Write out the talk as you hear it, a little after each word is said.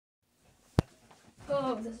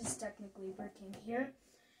Oh, this is technically working here.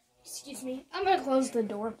 Excuse me. I'm gonna close the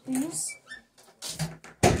door, please.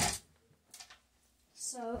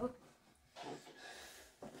 So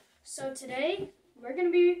today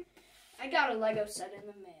I got a Lego set in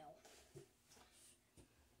the mail.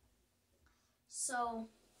 So,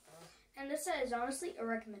 and this set is honestly a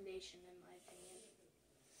recommendation in my opinion.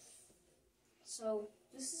 So,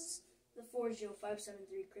 this is the Forgio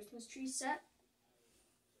 573 Christmas tree set,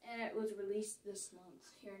 and it was released this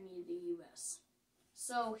month here in the US.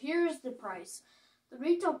 So, here's the price. The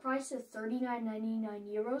retail price is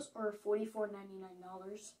 €39.99 or $44.99,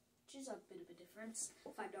 which is a bit of a difference,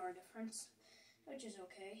 $5 difference, which is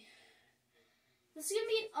okay. This is going to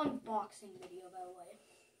be an unboxing video, by the way,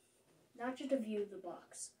 not just a view of the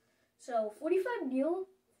box. So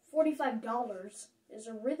 $45 is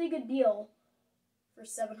a really good deal for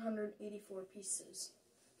 784 pieces.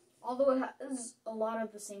 Although it has a lot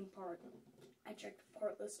of the same part. I checked the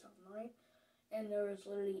part list online, and there was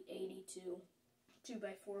literally 82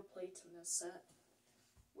 2x4 plates in this set,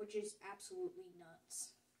 which is absolutely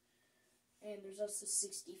nuts. And there's also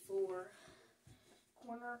 64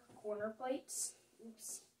 corner plates.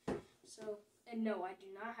 Oops. So, and no, I do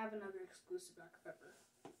not have another exclusive Dr. Pepper.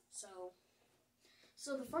 So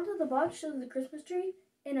the front of the box shows the Christmas tree,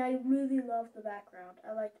 and I really love the background.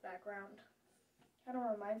 I like the background. Kind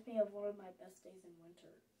of reminds me of one of my best days in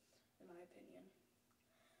winter, in my opinion.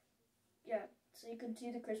 Yeah, so you can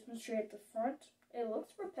see the Christmas tree at the front. It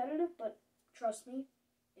looks repetitive, but trust me,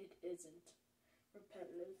 it isn't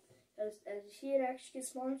repetitive. As you see, it actually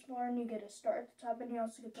gets smaller and smaller, and you get a star at the top, and you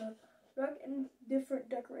also get the rug and different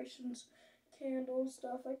decorations, candles,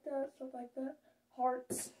 stuff like that,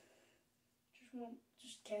 hearts,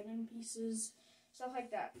 just cannon pieces, stuff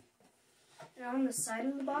like that. And on the side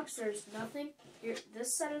of the box, there's nothing. Here,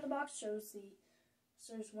 this side of the box shows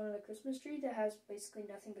one of the Christmas tree that has basically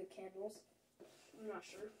nothing but candles. I'm not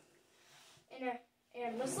sure. And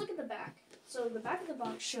let's look at the back. So the back of the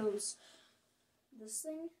box shows this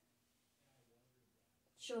thing.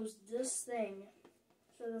 Shows this thing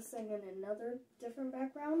in another different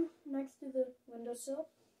background next to the windowsill.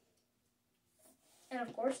 And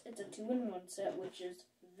of course, it's a 2-in-1 set, which is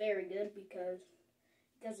very good because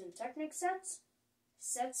in Technic sets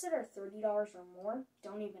that are $30 or more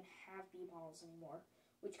don't even have B models anymore,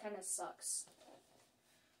 which kind of sucks.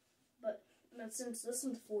 But since this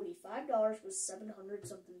one's $45 with 700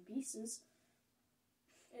 something pieces,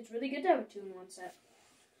 it's really good to have a 2-in-1 set.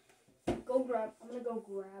 I'm gonna go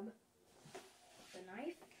grab the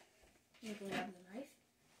knife. And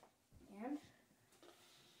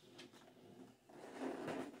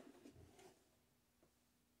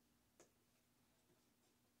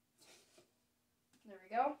there we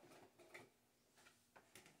go.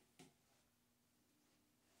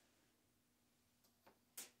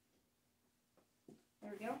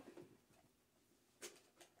 There we go.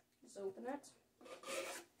 Just open it.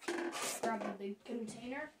 Grab the big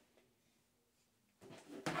container.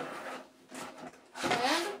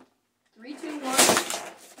 And 3, 2, 1.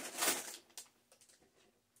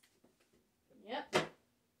 Yep.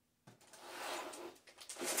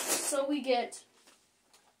 So we get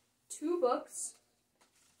 2 books.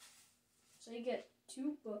 So you get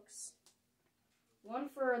 2 books. One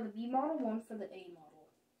for the B model, one for the A model.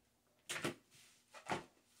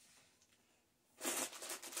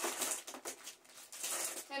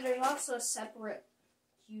 And there's also a separate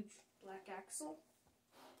huge black axle.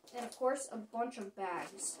 And of course, a bunch of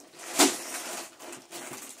bags.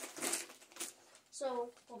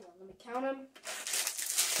 So, hold on, let me count them.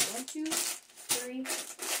 1, 2, 3,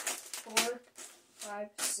 4, 5,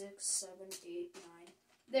 6, 7, 8, 9.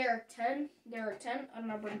 There are 10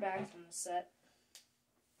 unnumbered bags in the set.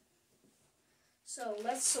 So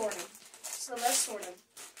let's sort them.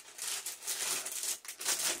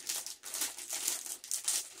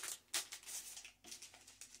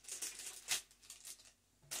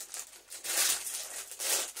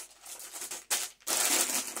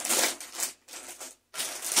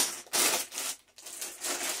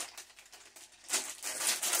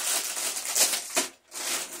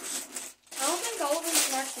 I don't think all of them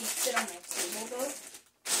can actually fit on my table though.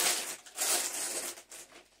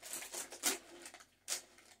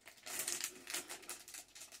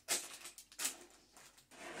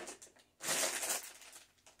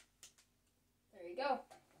 There you go.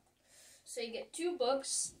 So you get 2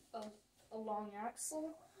 books of a long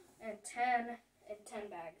axle and 10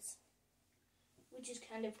 bags, which is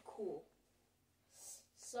kind of cool.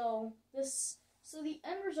 So the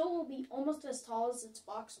end result will be almost as tall as its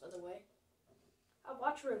box, by the way. I've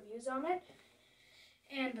watched reviews on it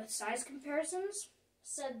and the size comparisons.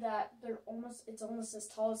 said that it's almost as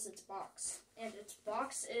tall as its box. And its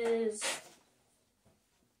box is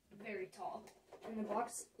very tall. And the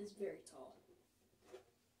box is very tall.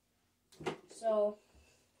 So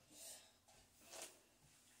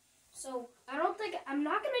I'm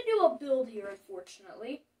not going to do a build here,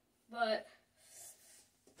 unfortunately, but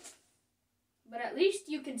at least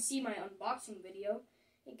you can see my unboxing video,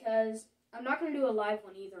 because I'm not going to do a live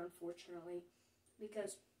one either, unfortunately,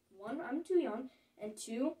 because 1, I'm too young, and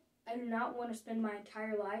 2, I do not want to spend my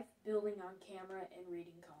entire life building on camera and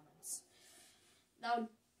reading comments.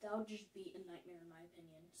 That would just be a nightmare in my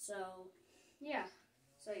opinion. So yeah.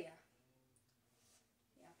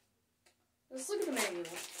 Let's look at the manual.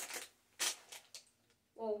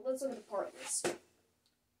 Well, let's look at the part list.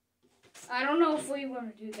 I don't know if we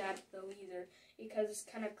want to do that though either, because it's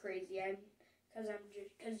kind of crazy. Because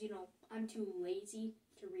I'm too lazy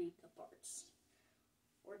to read the parts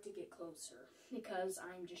or to get closer, because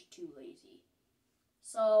I'm just too lazy.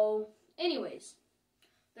 So, anyways,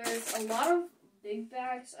 there's a lot of big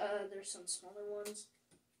bags. There's some smaller ones.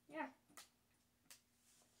 Yeah.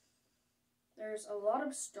 There's a lot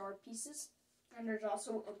of star pieces. And there's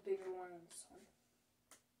also a bigger one in this one.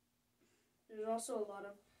 There's also a lot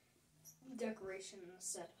of decoration in the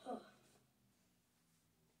set.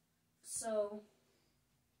 So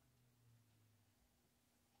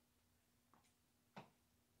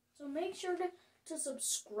make sure to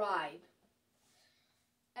subscribe.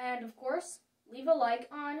 And of course, leave a like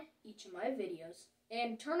on each of my videos.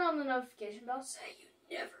 And turn on the notification bell so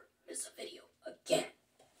you never miss a video again.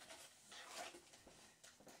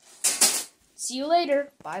 See you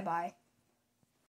later. Bye-bye.